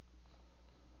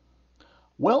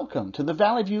Welcome to the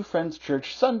Valley View Friends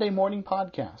Church Sunday morning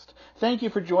podcast. Thank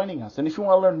you for joining us. And if you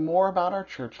want to learn more about our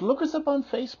church, look us up on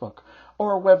Facebook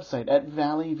or our website at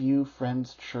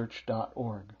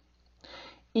valleyviewfriendschurch.org.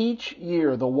 Each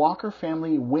year, the Walker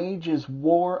family wages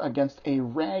war against a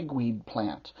ragweed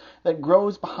plant that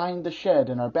grows behind the shed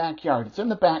in our backyard. It's in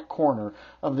the back corner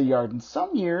of the yard. And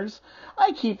some years,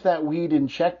 I keep that weed in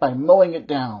check by mowing it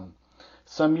down.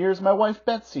 Some years, my wife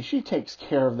Betsy, she takes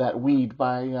care of that weed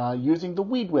by using the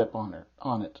weed whip on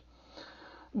it.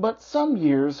 But some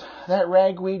years, that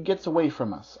ragweed gets away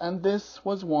from us, and this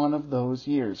was one of those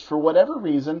years. For whatever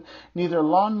reason, neither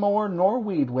lawnmower nor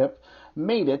weed whip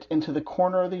made it into the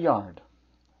corner of the yard.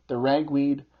 The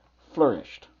ragweed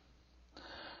flourished.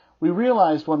 We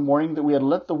realized one morning that we had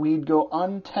let the weed go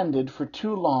untended for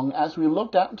too long as we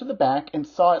looked out into the back and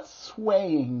saw it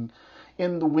swaying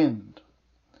in the wind.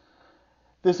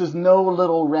 This is no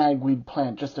little ragweed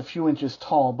plant, just a few inches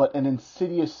tall, but an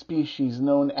insidious species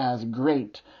known as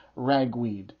great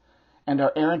ragweed. And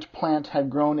our errant plant had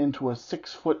grown into a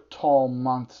 6-foot-tall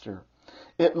monster.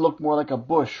 It looked more like a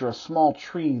bush or a small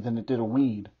tree than it did a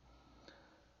weed.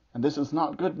 And this is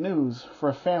not good news for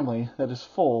a family that is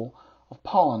full of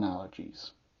pollen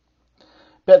allergies.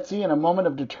 Betsy, in a moment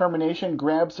of determination,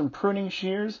 grabbed some pruning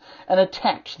shears and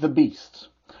attacked the beast.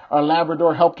 Our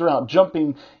Labrador helped her out,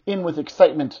 jumping in with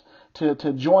excitement to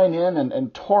join in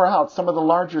and tore out some of the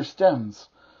larger stems.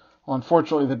 Well,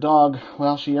 unfortunately, the dog,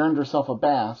 she earned herself a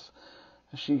bath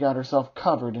as she got herself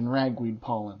covered in ragweed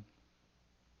pollen.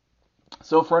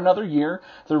 So for another year,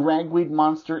 the ragweed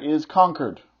monster is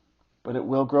conquered, but it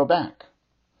will grow back.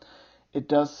 It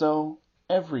does so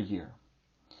every year.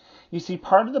 You see,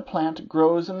 part of the plant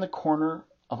grows in the corner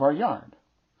of our yard,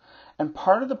 and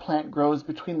part of the plant grows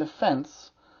between the fences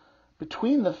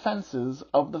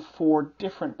of the 4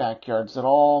 different backyards that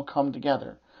all come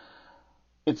together.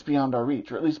 It's beyond our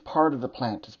reach, or at least part of the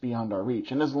plant is beyond our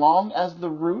reach. And as long as the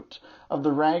root of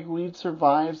the ragweed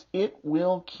survives, it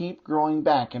will keep growing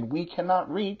back, and we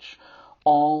cannot reach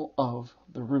all of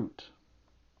the root.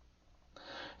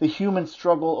 The human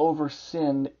struggle over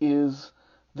sin is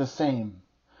the same.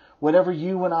 Whatever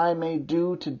you and I may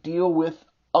do to deal with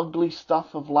ugly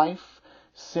stuff of life,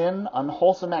 sin,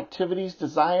 unwholesome activities,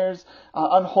 desires,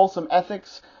 unwholesome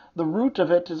ethics, the root of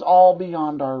it is all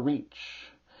beyond our reach.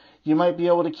 You might be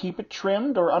able to keep it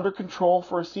trimmed or under control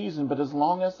for a season, but as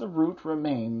long as the root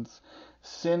remains,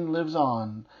 sin lives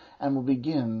on and will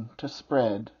begin to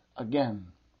spread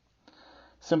again.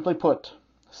 Simply put,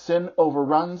 sin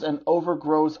overruns and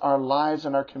overgrows our lives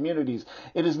and our communities.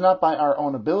 It is not by our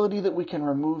own ability that we can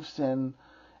remove sin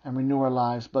and renew our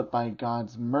lives, but by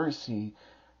God's mercy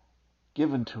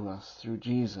given to us through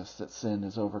Jesus that sin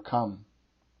is overcome.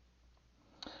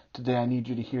 Today I need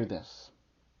you to hear this.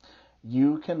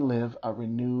 You can live a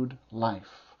renewed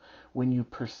life when you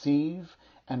perceive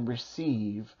and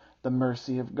receive the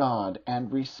mercy of God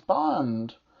and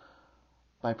respond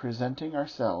by presenting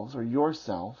ourselves or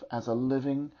yourself as a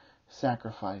living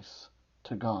sacrifice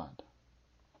to God.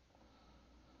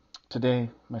 Today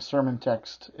my sermon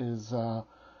text is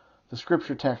the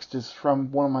scripture text is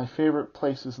from one of my favorite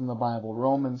places in the Bible,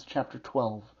 Romans chapter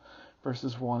 12,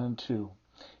 verses 1 and 2.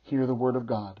 Hear the word of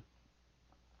God.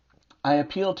 I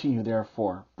appeal to you,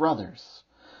 therefore, brothers,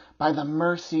 by the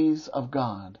mercies of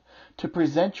God, to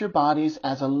present your bodies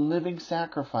as a living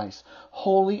sacrifice,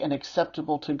 holy and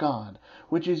acceptable to God,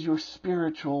 which is your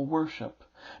spiritual worship.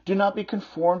 Do not be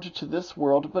conformed to this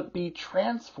world, but be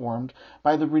transformed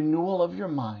by the renewal of your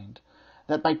mind,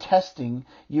 that by testing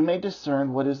you may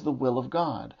discern what is the will of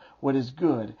God, what is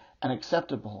good and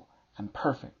acceptable and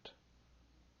perfect.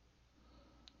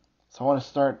 So I want to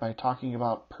start by talking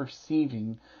about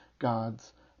perceiving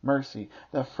God's mercy.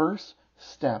 The first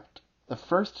step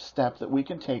that we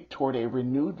can take toward a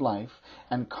renewed life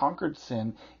and conquered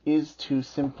sin is to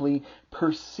simply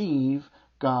perceive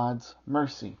God's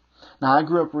mercy. Now, I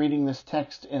grew up reading this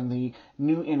text in the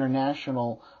New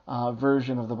International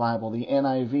Version of the Bible, the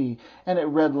NIV, and it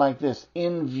read like this: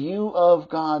 in view of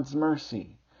God's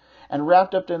mercy. And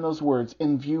wrapped up in those words,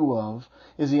 in view of,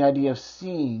 is the idea of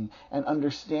seeing and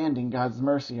understanding God's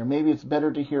mercy. Or maybe it's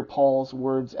better to hear Paul's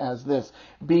words as this: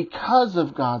 because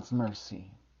of God's mercy.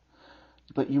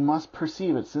 But you must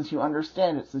perceive it. Since you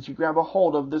understand it, since you grab a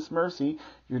hold of this mercy,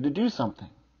 you're to do something.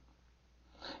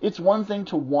 It's one thing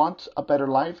to want a better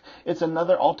life. It's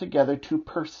another altogether to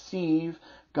perceive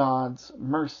God's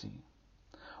mercy.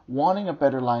 Wanting a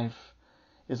better life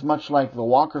is much like the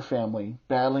Walker family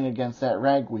battling against that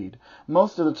ragweed.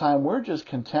 Most of the time, we're just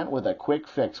content with a quick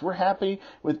fix. We're happy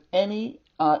with any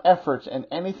effort and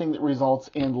anything that results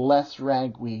in less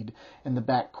ragweed in the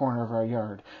back corner of our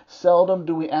yard. Seldom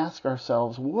do we ask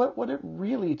ourselves, what would it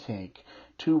really take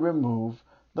to remove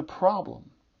the problem?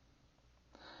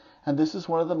 And this is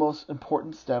one of the most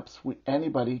important steps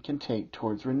anybody can take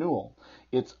towards renewal.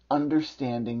 It's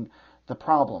understanding the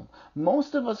problem.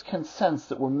 Most of us can sense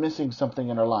that we're missing something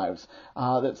in our lives,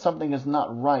 that something is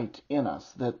not right in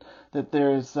us, that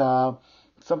there's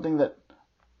something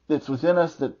that's within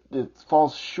us that it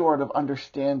falls short of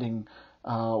understanding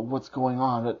what's going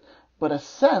on. But a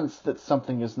sense that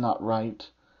something is not right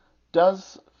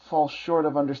does fall short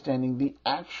of understanding the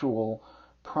actual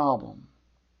problem.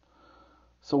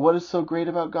 So what is so great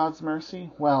about God's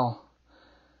mercy? Well,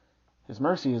 His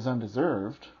mercy is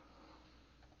undeserved,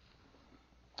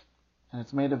 and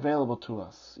it's made available to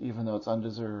us, even though it's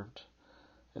undeserved.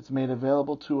 It's made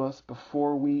available to us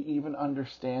before we even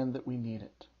understand that we need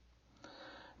it.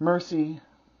 Mercy,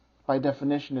 by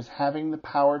definition, is having the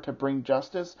power to bring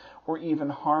justice or even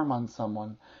harm on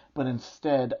someone, but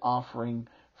instead offering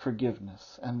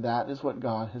forgiveness. And that is what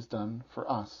God has done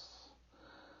for us.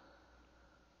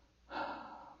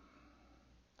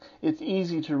 It's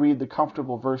easy to read the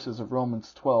comfortable verses of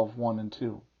Romans 12, 1 and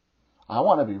 2. I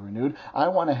want to be renewed. I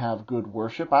want to have good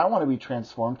worship. I want to be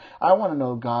transformed. I want to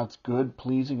know God's good,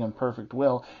 pleasing, and perfect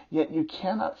will. Yet you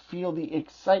cannot feel the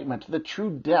excitement, the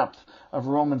true depth of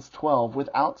Romans 12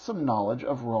 without some knowledge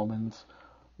of Romans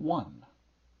 1.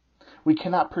 We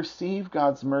cannot perceive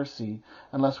God's mercy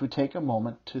unless we take a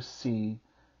moment to see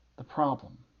the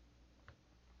problem.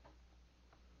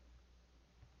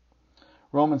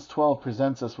 Romans 12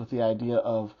 presents us with the idea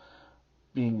of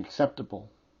being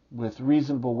acceptable, with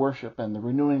reasonable worship and the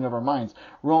renewing of our minds.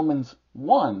 Romans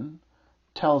 1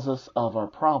 tells us of our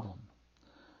problem,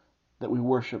 that we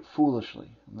worship foolishly,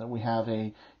 and that we have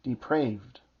a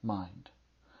depraved mind.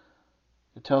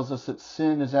 It tells us that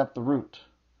sin is at the root,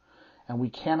 and we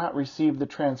cannot receive the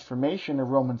transformation of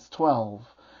Romans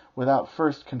 12 without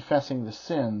first confessing the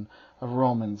sin of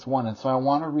Romans 1. And so I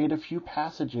want to read a few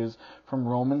passages from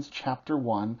Romans chapter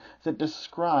 1 that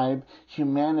describe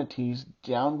humanity's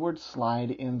downward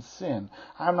slide in sin.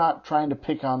 I'm not trying to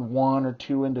pick on one or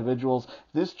two individuals.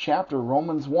 This chapter,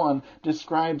 Romans 1,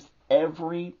 describes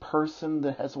every person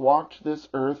that has walked this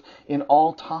earth in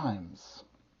all times.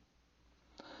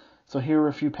 So here are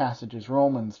a few passages.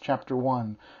 Romans chapter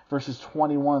 1, verses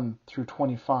 21 through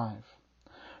 25.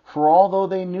 For although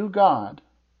they knew God,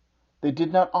 they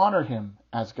did not honor Him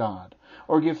as God,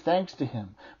 or give thanks to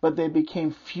Him, but they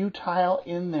became futile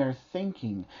in their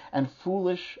thinking, and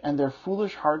their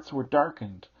foolish hearts were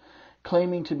darkened.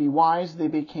 Claiming to be wise, they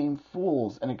became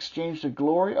fools, and exchanged the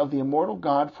glory of the immortal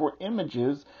God for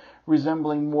images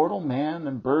resembling mortal man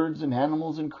and birds and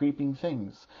animals and creeping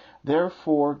things.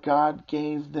 Therefore God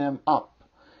gave them up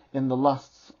in the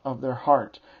lusts of their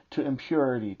heart to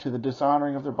impurity, to the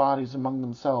dishonoring of their bodies among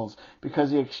themselves,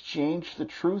 because they exchanged the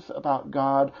truth about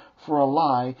God for a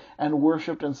lie, and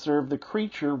worshipped and served the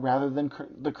creature rather than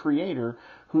the Creator,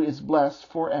 who is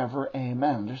blessed forever.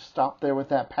 Amen. Just stop there with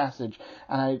that passage.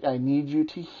 And I need you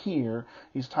to hear,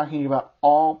 he's talking about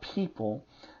all people,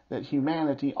 that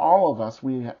humanity, all of us,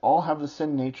 we all have the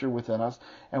sin nature within us,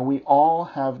 and we all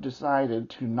have decided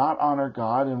to not honor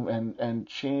God and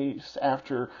chase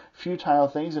after futile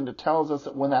things. And it tells us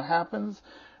that when that happens,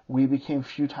 we became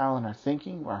futile in our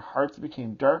thinking, our hearts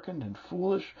became darkened and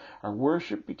foolish, our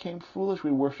worship became foolish,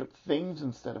 we worship things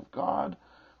instead of God,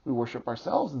 we worship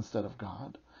ourselves instead of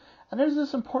God. And there's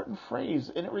this important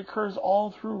phrase, and it recurs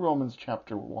all through Romans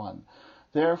chapter 1.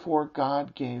 Therefore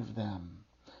God gave them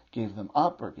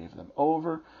up or gave them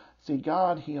over. See,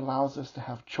 God, He allows us to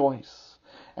have choice.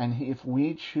 And if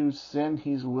we choose sin,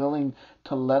 He's willing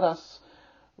to let us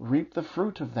reap the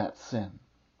fruit of that sin.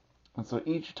 And so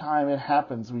each time it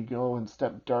happens, we go and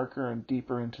step darker and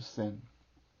deeper into sin.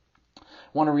 I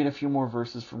want to read a few more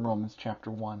verses from Romans chapter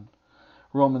 1.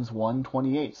 Romans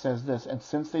 1:28 says this, and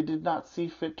since they did not see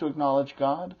fit to acknowledge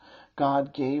God,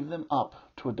 God gave them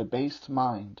up to a debased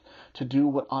mind to do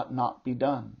what ought not be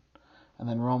done. And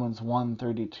then Romans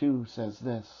 1:32 says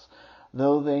this,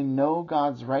 though they know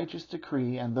God's righteous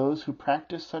decree and those who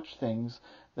practice such things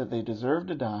that they deserve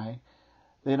to die,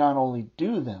 they not only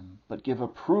do them, but give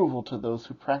approval to those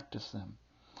who practice them.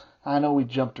 I know we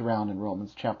jumped around in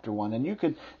Romans chapter 1, and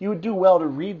you would do well to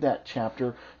read that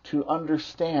chapter to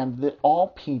understand that all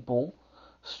people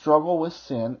struggle with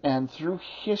sin, and through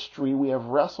history we have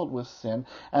wrestled with sin,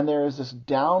 and there is this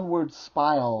downward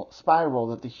spiral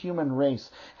that the human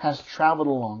race has traveled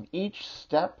along. Each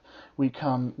step we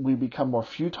become more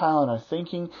futile in our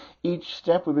thinking. Each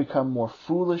step we become more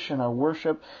foolish in our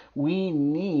worship. We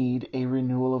need a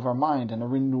renewal of our mind and a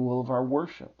renewal of our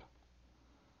worship.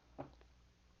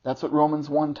 That's what Romans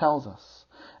 1 tells us.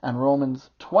 And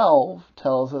Romans 12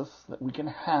 tells us that we can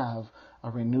have a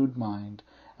renewed mind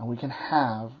and we can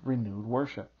have renewed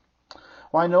worship.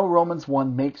 Well, I know Romans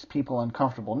 1 makes people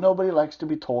uncomfortable. Nobody likes to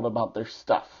be told about their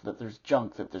stuff, that there's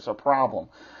junk, that there's a problem.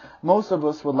 Most of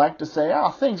us would like to say,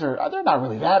 they're not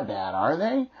really that bad, are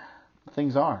they?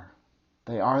 Things are.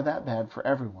 They are that bad for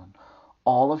everyone.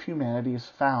 All of humanity is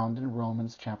found in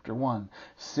Romans chapter 1.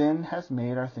 Sin has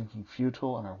made our thinking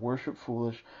futile and our worship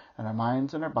foolish, and our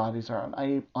minds and our bodies are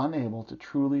unable to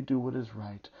truly do what is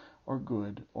right or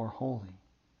good or holy.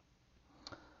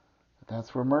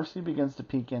 That's where mercy begins to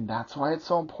peek in. That's why it's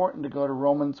so important to go to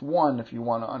Romans 1 if you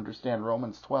want to understand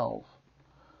Romans 12.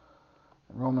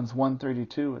 In Romans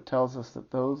 1:32, it tells us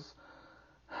that those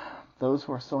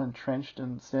who are so entrenched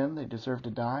in sin, they deserve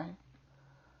to die,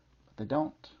 but they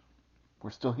don't.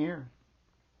 We're still here.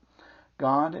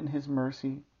 God, in His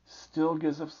mercy, still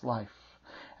gives us life,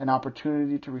 an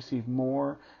opportunity to receive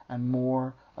more and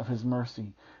more of His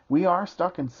mercy. We are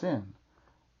stuck in sin.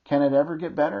 Can it ever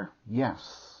get better?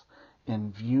 Yes.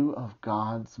 In view of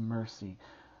God's mercy,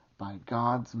 by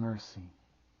God's mercy,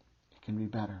 it can be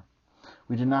better.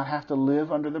 We do not have to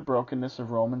live under the brokenness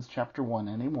of Romans chapter 1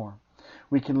 anymore.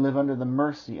 We can live under the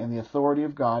mercy and the authority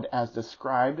of God as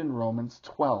described in Romans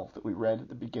 12 that we read at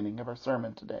the beginning of our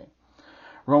sermon today.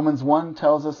 Romans 1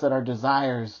 tells us that our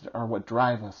desires are what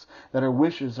drive us, that our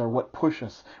wishes are what push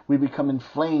us. We become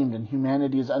inflamed and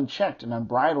humanity is unchecked and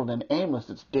unbridled and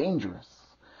aimless. It's dangerous.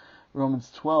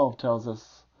 Romans 12 tells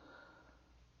us,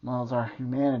 as our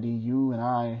humanity, you and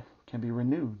I, can be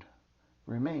renewed,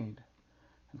 remade,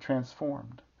 and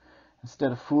transformed.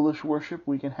 Instead of foolish worship,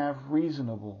 we can have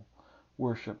reasonable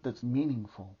worship that's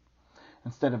meaningful.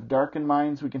 Instead of darkened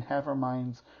minds, we can have our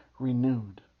minds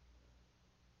renewed.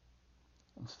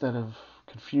 Instead of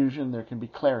confusion, there can be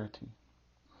clarity.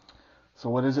 So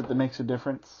what is it that makes a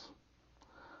difference?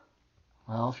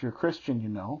 Well, if you're a Christian, you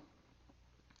know.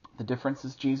 The difference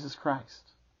is Jesus Christ.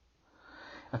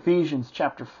 Ephesians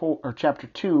chapter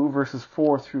 2, verses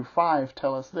 4 through 5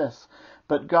 tell us this.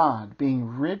 But God, being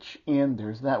rich in,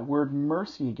 there's that word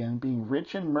mercy again, being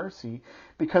rich in mercy,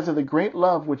 because of the great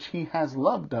love which He has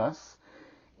loved us,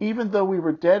 even though we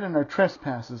were dead in our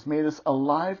trespasses, made us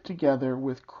alive together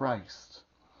with Christ.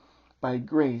 By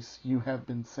grace you have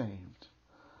been saved.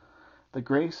 The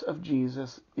grace of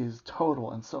Jesus is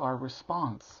total, and so our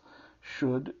response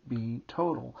should be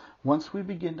total. Once we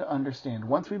begin to understand,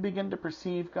 once we begin to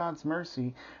perceive God's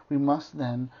mercy, we must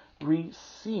then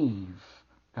receive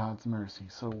God's mercy.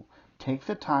 So take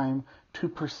the time to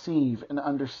perceive and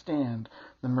understand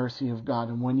the mercy of God.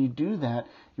 And when you do that,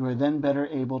 you are then better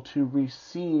able to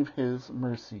receive His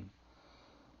mercy.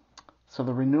 So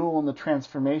the renewal and the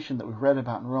transformation that we read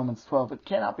about in Romans 12, it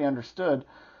cannot be understood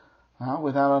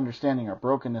without understanding our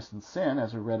brokenness and sin,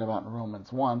 as we read about in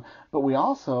Romans 1. But we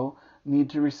also need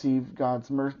to receive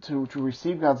God's mercy. To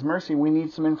receive God's mercy, we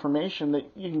need some information that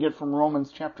you can get from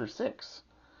Romans chapter 6.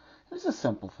 It's a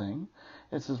simple thing.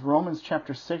 It says Romans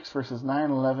chapter 6, verses 9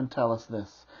 and 11 tell us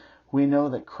this. We know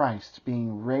that Christ,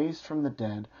 being raised from the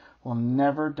dead, will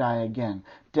never die again.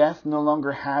 Death no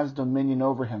longer has dominion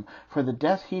over Him. For the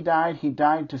death He died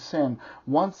to sin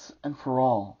once and for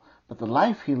all. But the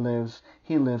life He lives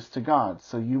to God.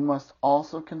 So you must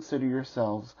also consider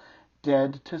yourselves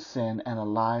dead to sin and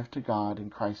alive to God in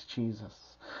Christ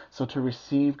Jesus. So to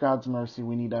receive God's mercy,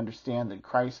 we need to understand that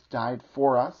Christ died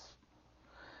for us.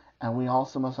 And we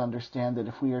also must understand that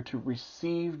if we are to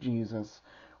receive Jesus,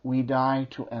 we die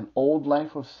to an old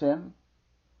life of sin.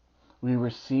 We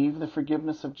receive the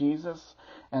forgiveness of Jesus,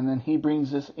 and then He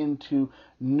brings us into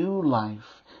new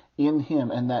life in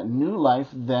Him. And that new life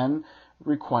then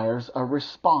requires a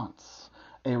response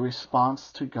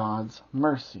to God's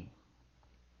mercy.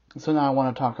 So now I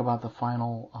want to talk about the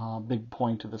final big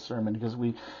point of the sermon, because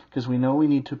we know we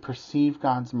need to perceive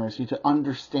God's mercy, to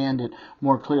understand it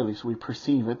more clearly. So we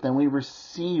perceive it, then we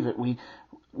receive it,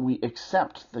 we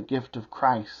accept the gift of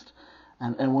Christ.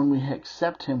 And when we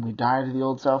accept Him, we die to the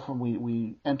old self and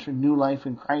we enter new life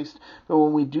in Christ. But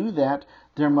when we do that,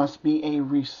 there must be a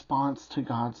response to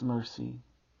God's mercy.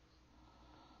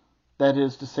 That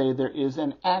is to say, there is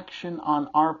an action on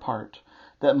our part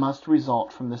that must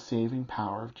result from the saving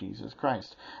power of Jesus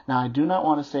Christ. Now, I do not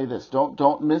want to say this. Don't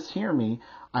mishear me.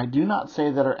 I do not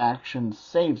say that our action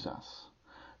saves us.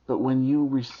 But when you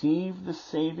receive the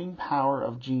saving power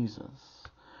of Jesus,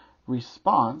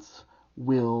 response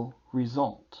will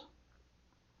result.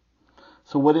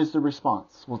 So what is the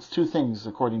response? Well, it's two things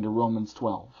according to Romans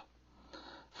 12.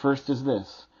 First is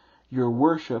this: your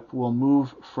worship will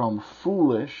move from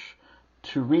foolish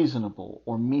to reasonable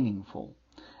or meaningful.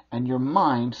 And your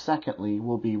mind, secondly,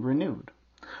 will be renewed.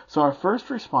 So our first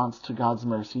response to God's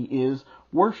mercy is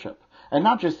worship. And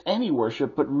not just any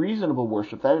worship, but reasonable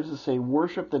worship. That is to say,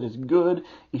 worship that is good,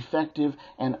 effective,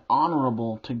 and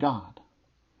honorable to God.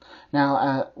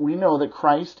 Now, we know that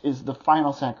Christ is the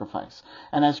final sacrifice.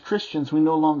 And as Christians, we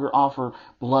no longer offer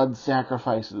blood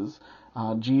sacrifices.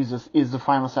 Jesus is the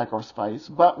final sacrifice.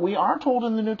 But we are told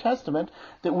in the New Testament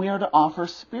that we are to offer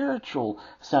spiritual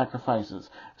sacrifices.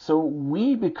 So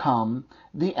we become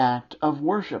the act of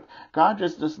worship. God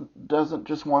doesn't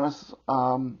just want us...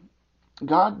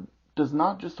 God does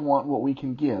not just want what we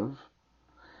can give.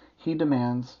 He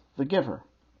demands the giver.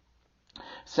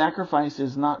 Sacrifice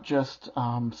is not just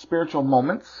spiritual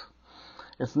moments.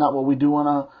 It's not what we do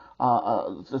on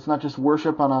it's not just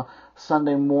worship on a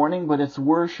Sunday morning, but it's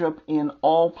worship in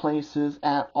all places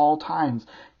at all times.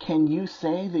 Can you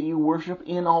say that you worship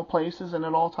in all places and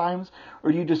at all times?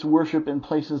 Or do you just worship in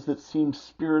places that seem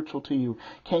spiritual to you?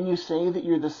 Can you say that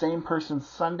you're the same person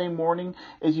Sunday morning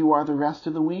as you are the rest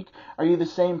of the week? Are you the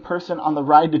same person on the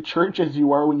ride to church as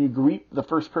you are when you greet the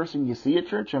first person you see at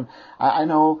church? And I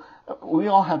know we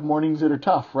all have mornings that are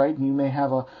tough, right? And you may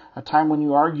have a time when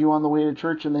you argue on the way to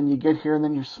church, and then you get here and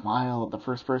then you smile at the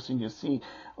first person you see.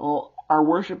 Well, our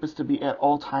worship is to be at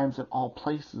all times, at all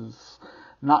places,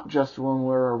 not just when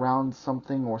we're around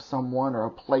something or someone or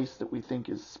a place that we think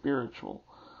is spiritual.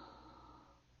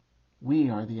 We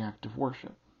are the act of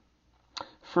worship.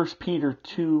 1 Peter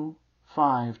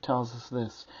 2:5 tells us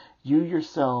this: you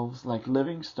yourselves, like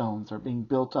living stones, are being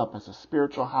built up as a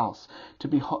spiritual house, to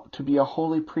be a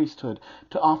holy priesthood,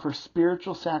 to offer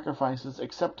spiritual sacrifices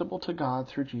acceptable to God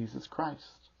through Jesus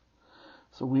Christ.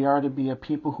 So we are to be a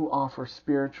people who offer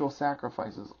spiritual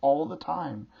sacrifices all the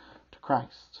time to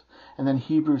Christ. And then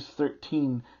Hebrews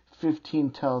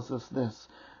 13:15 tells us this: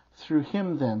 through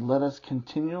him then let us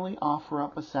continually offer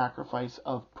up a sacrifice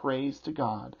of praise to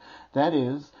God, that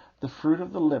is, the fruit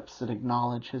of the lips that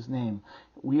acknowledge his name.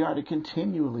 We are to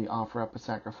continually offer up a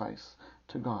sacrifice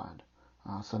to God.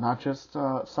 So not just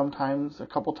sometimes, a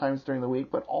couple times during the week,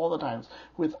 but all the times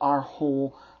with our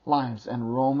whole lives.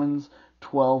 And Romans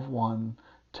 12:1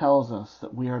 tells us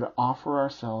that we are to offer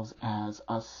ourselves as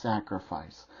a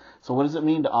sacrifice. So what does it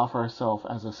mean to offer ourselves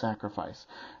as a sacrifice?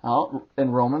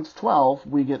 In Romans 12,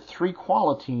 we get three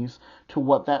qualities to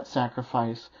what that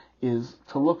sacrifice is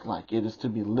to look like. It is to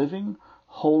be living,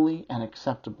 holy, and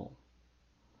acceptable.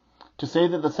 To say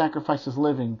that the sacrifice is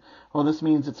living, well, this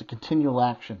means it's a continual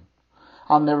action.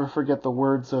 I'll never forget the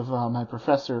words of my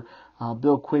professor,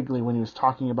 Bill Quigley, when he was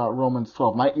talking about Romans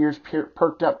 12. My ears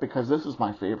perked up because this is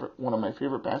one of my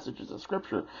favorite passages of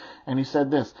Scripture. And he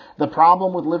said this: the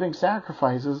problem with living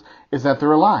sacrifices is that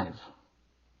they're alive.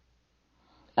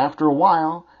 After a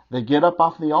while, they get up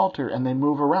off the altar and they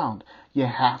move around. You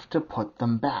have to put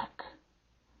them back.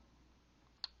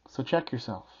 So check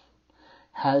yourself.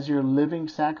 Has your living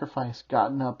sacrifice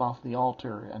gotten up off the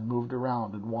altar and moved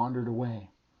around and wandered away?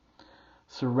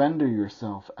 Surrender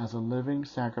yourself as a living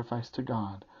sacrifice to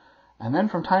God. And then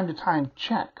from time to time,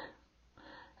 check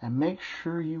and make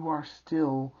sure you are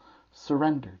still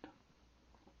surrendered.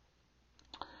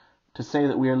 To say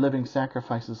that we are living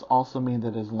sacrifices also means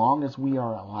that as long as we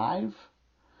are alive,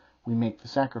 we make the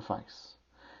sacrifice.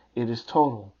 It is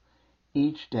total,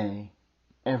 each day,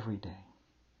 every day.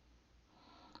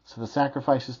 So the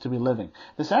sacrifice is to be living.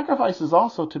 The sacrifice is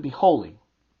also to be holy.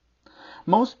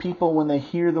 Most people, when they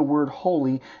hear the word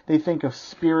holy, they think of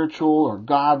spiritual or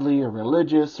godly or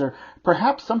religious, or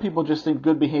perhaps some people just think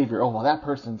good behavior. Oh, well, that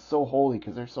person's so holy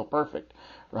because they're so perfect,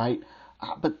 right?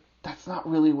 But that's not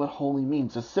really what holy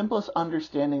means. The simplest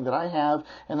understanding that I have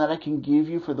and that I can give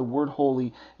you for the word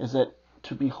holy is that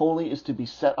to be holy is to be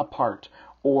set apart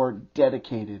or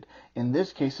dedicated. In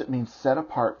this case, it means set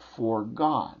apart for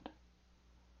God.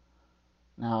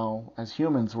 Now, as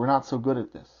humans, we're not so good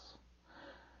at this.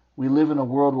 We live in a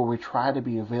world where we try to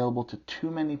be available to too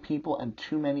many people and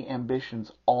too many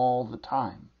ambitions all the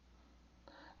time.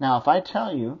 Now, if I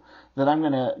tell you that I'm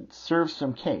going to serve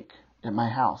some cake at my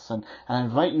house, and I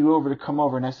invite you over to come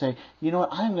over, and I say, you know what,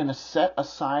 I'm going to set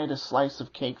aside a slice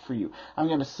of cake for you. I'm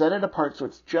going to set it apart so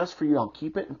it's just for you. I'll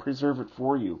keep it and preserve it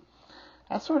for you.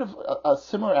 That's sort of a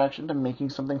similar action to making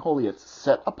something holy. It's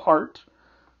set apart.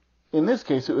 In this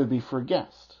case, it would be for a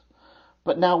guest.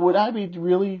 But now, would I be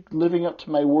really living up to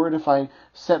my word if I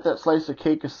set that slice of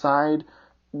cake aside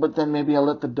but then maybe I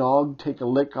let the dog take a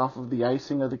lick off of the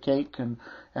icing of the cake, and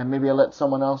maybe I let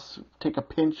someone else take a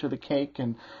pinch of the cake,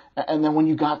 and then when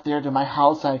you got there to my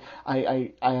house, I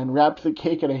unwrapped the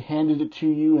cake and I handed it to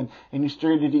you, and you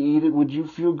started to eat it. Would you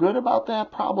feel good about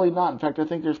that? Probably not. In fact, I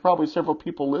think there's probably several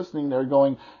people listening there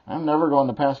going, I'm never going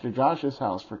to Pastor Josh's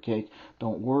house for cake.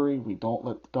 Don't worry, we don't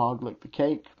let the dog lick the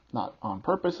cake, not on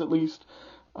purpose at least,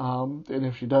 and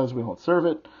if she does, we won't serve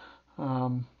it.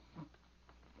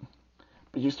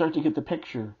 But you start to get the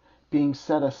picture. Being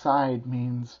set aside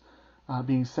means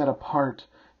being set apart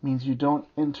means you don't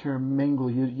intermingle,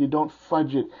 you don't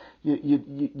fudge it,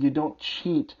 you don't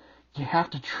cheat. You have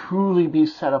to truly be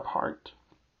set apart.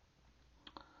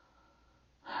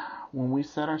 When we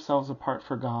set ourselves apart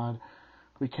for God,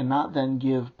 we cannot then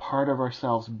give part of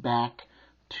ourselves back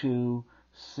to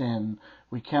sin.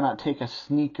 We cannot take a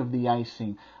sneak of the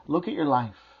icing. Look at your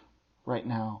life right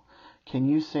now. Can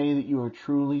you say that you are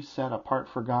truly set apart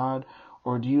for God,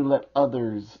 or do you let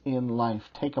others in life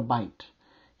take a bite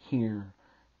here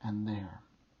and there?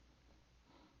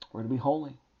 We're to be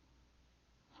holy.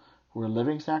 We're a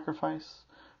living sacrifice.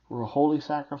 We're a holy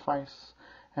sacrifice.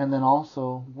 And then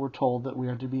also we're told that we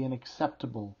are to be an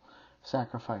acceptable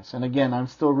sacrifice. And again, I'm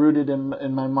still rooted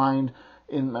in my mind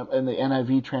in the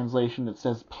NIV translation that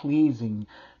says pleasing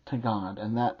to God.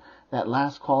 And that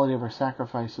last quality of our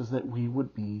sacrifice is that we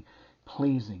would be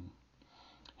pleasing.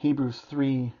 Hebrews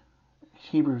 13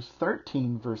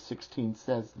 verse 16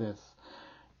 says this: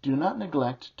 do not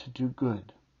neglect to do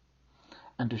good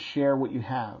and to share what you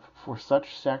have, for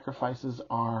such sacrifices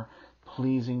are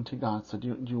pleasing to God. So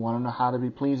do you want to know how to be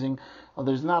pleasing? Well,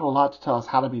 there's not a lot to tell us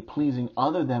how to be pleasing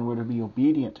other than we're to be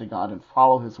obedient to God and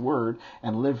follow His word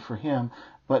and live for Him.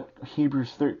 But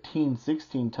Hebrews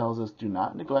 13:16 tells us, do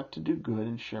not neglect to do good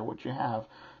and share what you have,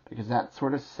 because that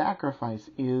sort of sacrifice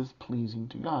is pleasing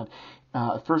to God.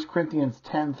 1 Corinthians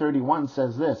 10:31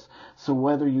 says this: so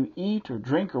whether you eat or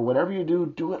drink or whatever you do,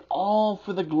 do it all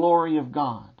for the glory of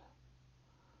God.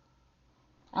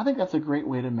 I think that's a great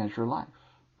way to measure life.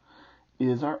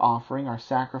 Is our offering, our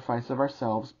sacrifice of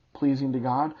ourselves, pleasing to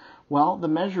God? Well, the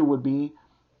measure would be,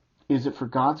 is it for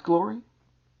God's glory?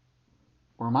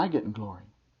 Or am I getting glory?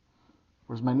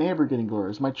 Or is my neighbor getting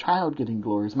glory? Is my child getting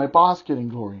glory? Is my boss getting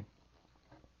glory?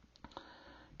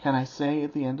 Can I say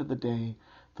at the end of the day,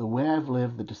 the way I've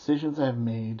lived, the decisions I've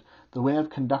made, the way I've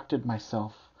conducted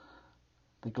myself,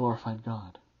 they glorified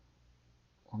God?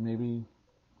 Or maybe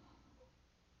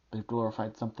they've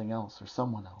glorified something else or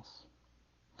someone else.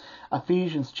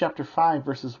 Ephesians chapter 5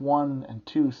 verses 1 and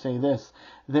 2 say this: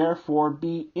 therefore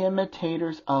be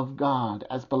imitators of God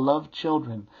as beloved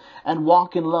children, and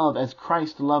walk in love as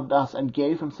Christ loved us and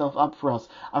gave Himself up for us,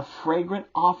 a fragrant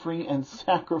offering and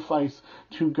sacrifice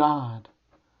to God.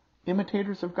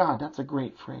 Imitators of God, that's a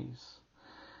great phrase.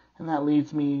 And that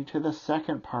leads me to the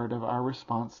second part of our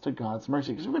response to God's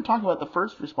mercy. Because we've been talking about the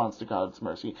first response to God's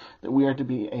mercy, that we are to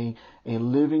be a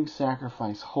living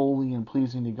sacrifice, holy and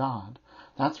pleasing to God.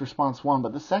 That's response one.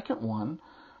 But the second one,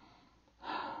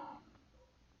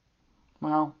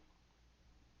 well,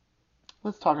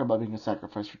 let's talk about being a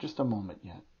sacrifice for just a moment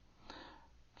yet.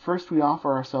 First, we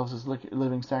offer ourselves as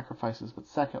living sacrifices, but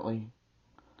secondly,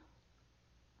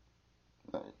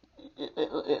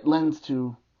 it lends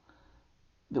to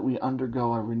that we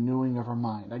undergo a renewing of our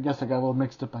mind. I guess I got a little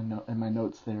mixed up in my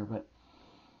notes there, but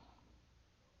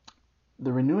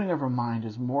the renewing of our mind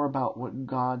is more about what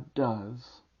God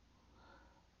does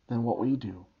than what we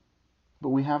do. But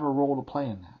we have a role to play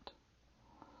in that.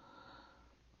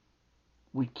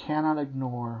 We cannot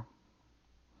ignore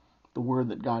the word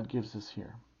that God gives us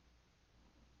here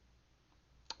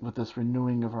with this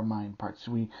renewing of our mind part.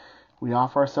 So we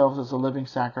offer ourselves as a living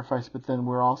sacrifice, but then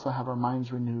we also have our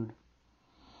minds renewed.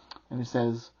 And it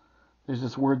says, there's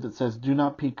this word that says, do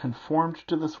not be conformed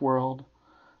to this world,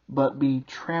 but be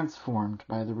transformed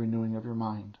by the renewing of your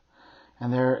mind.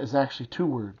 And there is actually two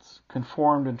words,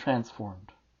 conformed and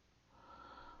transformed.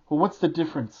 Well, what's the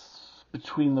difference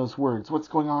between those words? What's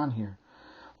going on here?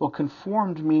 Well,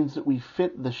 conformed means that we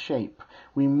fit the shape.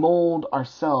 We mold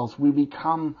ourselves. We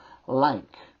become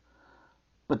like.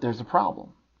 But there's a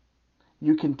problem.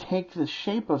 You can take the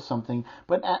shape of something,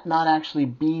 but not actually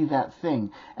be that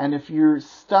thing. And if you're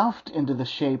stuffed into the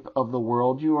shape of the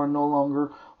world, you are no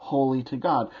longer holy to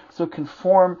God. So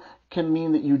conform can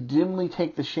mean that you dimly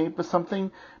take the shape of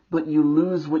something, but you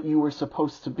lose what you were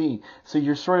supposed to be. So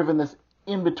you're sort of in this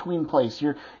in-between place.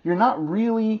 You're not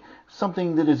really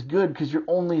something that is good because you're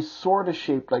only sort of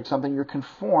shaped like something. You're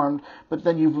conformed, but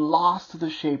then you've lost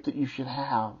the shape that you should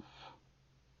have.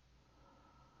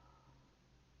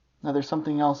 Now, there's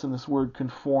something else in this word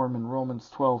conform in Romans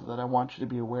 12 that I want you to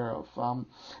be aware of.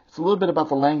 It's a little bit about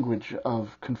the language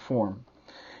of conform.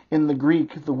 In the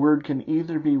Greek, the word can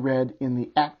either be read in the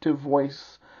active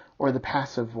voice or the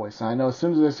passive voice. And I know as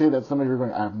soon as I say that, some of you are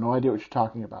going, I have no idea what you're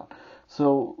talking about.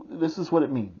 So this is what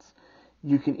it means.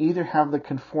 You can either have the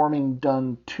conforming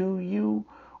done to you,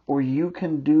 or you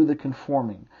can do the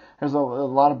conforming. There's a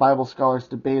lot of Bible scholars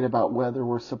debate about how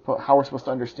we're supposed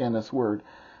to understand this word.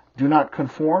 Do not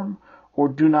conform or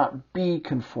do not be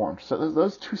conformed. So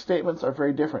those two statements are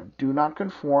very different. Do not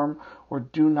conform or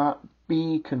do not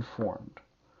be conformed.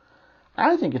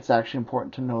 I think it's actually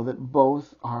important to know that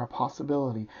both are a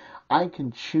possibility. I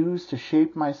can choose to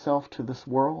shape myself to this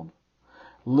world.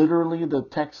 Literally, the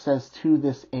text says to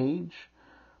this age.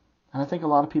 And I think a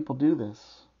lot of people do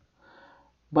this.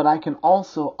 But I can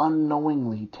also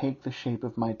unknowingly take the shape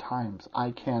of my times.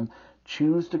 I can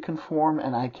choose to conform,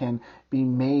 and I can be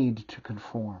made to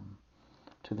conform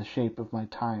to the shape of my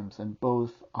times, and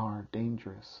both are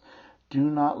dangerous. Do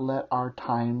not let our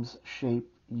times shape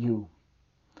you.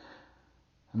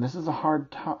 And this is a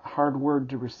hard word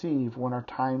to receive when our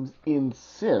times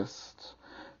insist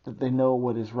that they know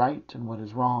what is right and what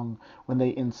is wrong, when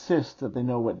they insist that they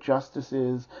know what justice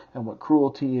is and what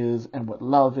cruelty is and what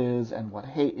love is and what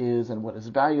hate is and what is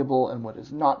valuable and what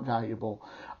is not valuable.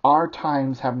 Our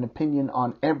times have an opinion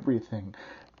on everything.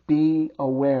 Be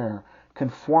aware.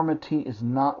 Conformity is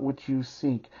not what you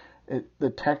seek.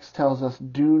 The text tells us,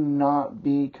 do not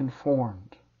be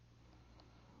conformed.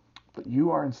 But you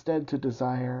are instead to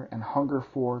desire and hunger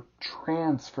for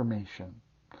transformation.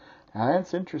 Now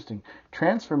that's interesting.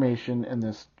 Transformation in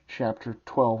this chapter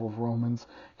 12 of Romans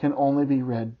can only be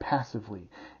read passively,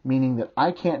 meaning that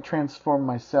I can't transform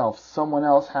myself. Someone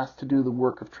else has to do the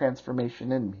work of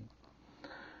transformation in me.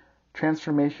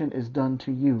 Transformation is done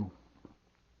to you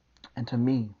and to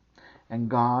me, and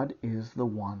God is the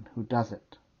one who does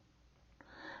it.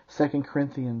 2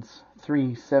 Corinthians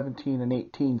 3:17 and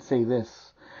 18 say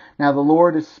this, Now the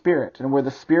Lord is Spirit, and where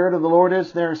the Spirit of the Lord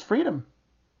is, there is freedom.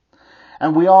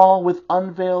 And we all, with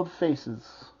unveiled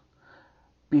faces,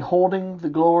 beholding the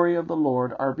glory of the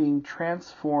Lord, are being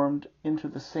transformed into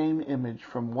the same image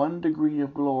from one degree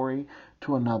of glory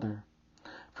to another.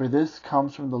 For this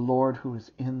comes from the Lord who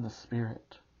is in the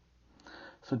Spirit.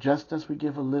 So just as we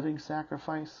give a living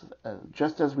sacrifice, as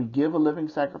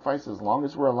long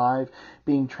as we're alive,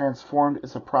 being transformed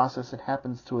is a process that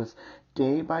happens to us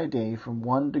day by day from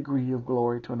one degree of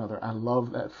glory to another. I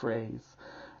love that phrase.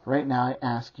 Right now I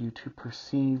ask you to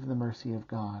perceive the mercy of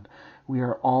God. We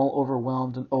are all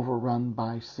overwhelmed and overrun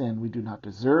by sin. We do not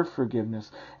deserve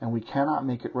forgiveness, and we cannot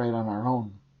make it right on our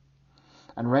own.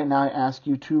 And right now I ask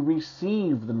you to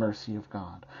receive the mercy of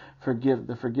God.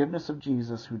 The forgiveness of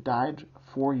Jesus, who died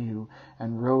for you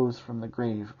and rose from the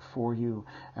grave for you.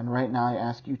 And right now I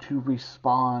ask you to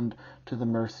respond to the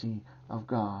mercy of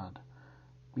God.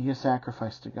 Be a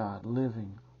sacrifice to God,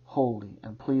 living, holy,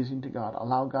 and pleasing to God.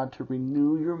 Allow God to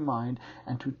renew your mind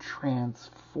and to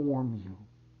transform you.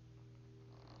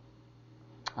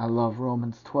 I love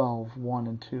Romans 12:1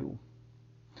 and 2.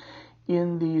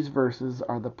 In these verses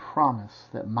are the promise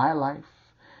that my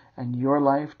life and your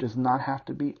life does not have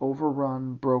to be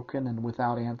overrun, broken, and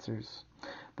without answers.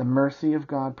 The mercy of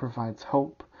God provides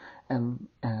hope and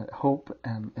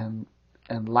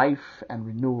life and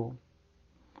renewal.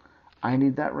 I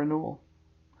need that renewal.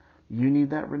 You need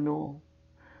that renewal.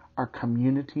 Our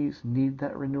communities need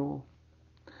that renewal.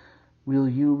 Will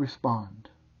you respond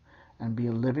and be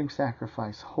a living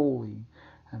sacrifice, holy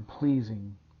and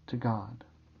pleasing to God?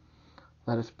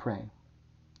 Let us pray.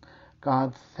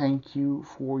 God, thank you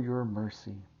for your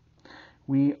mercy.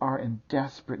 We are in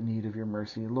desperate need of your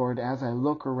mercy. Lord, as I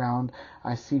look around,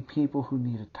 I see people who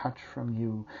need a touch from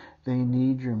you. They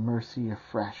need your mercy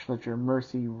afresh. Let your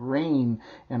mercy reign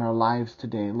in our lives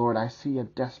today. Lord, I see a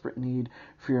desperate need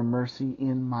for your mercy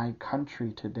in my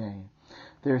country today.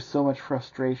 There's so much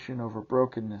frustration over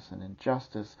brokenness and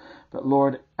injustice. But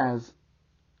Lord, I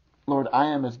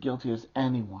am as guilty as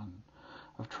anyone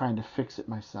of trying to fix it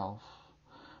myself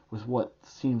with what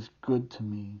seems good to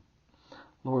me.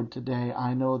 Lord, today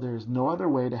I know there is no other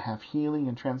way to have healing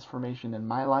and transformation in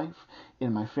my life,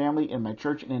 in my family, in my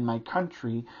church, and in my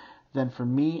country than for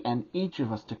me and each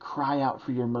of us to cry out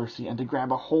for your mercy and to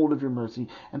grab a hold of your mercy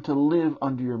and to live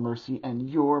under your mercy and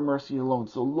your mercy alone.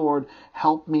 So Lord,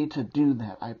 help me to do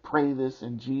that. I pray this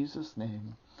in Jesus'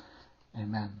 name.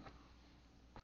 Amen.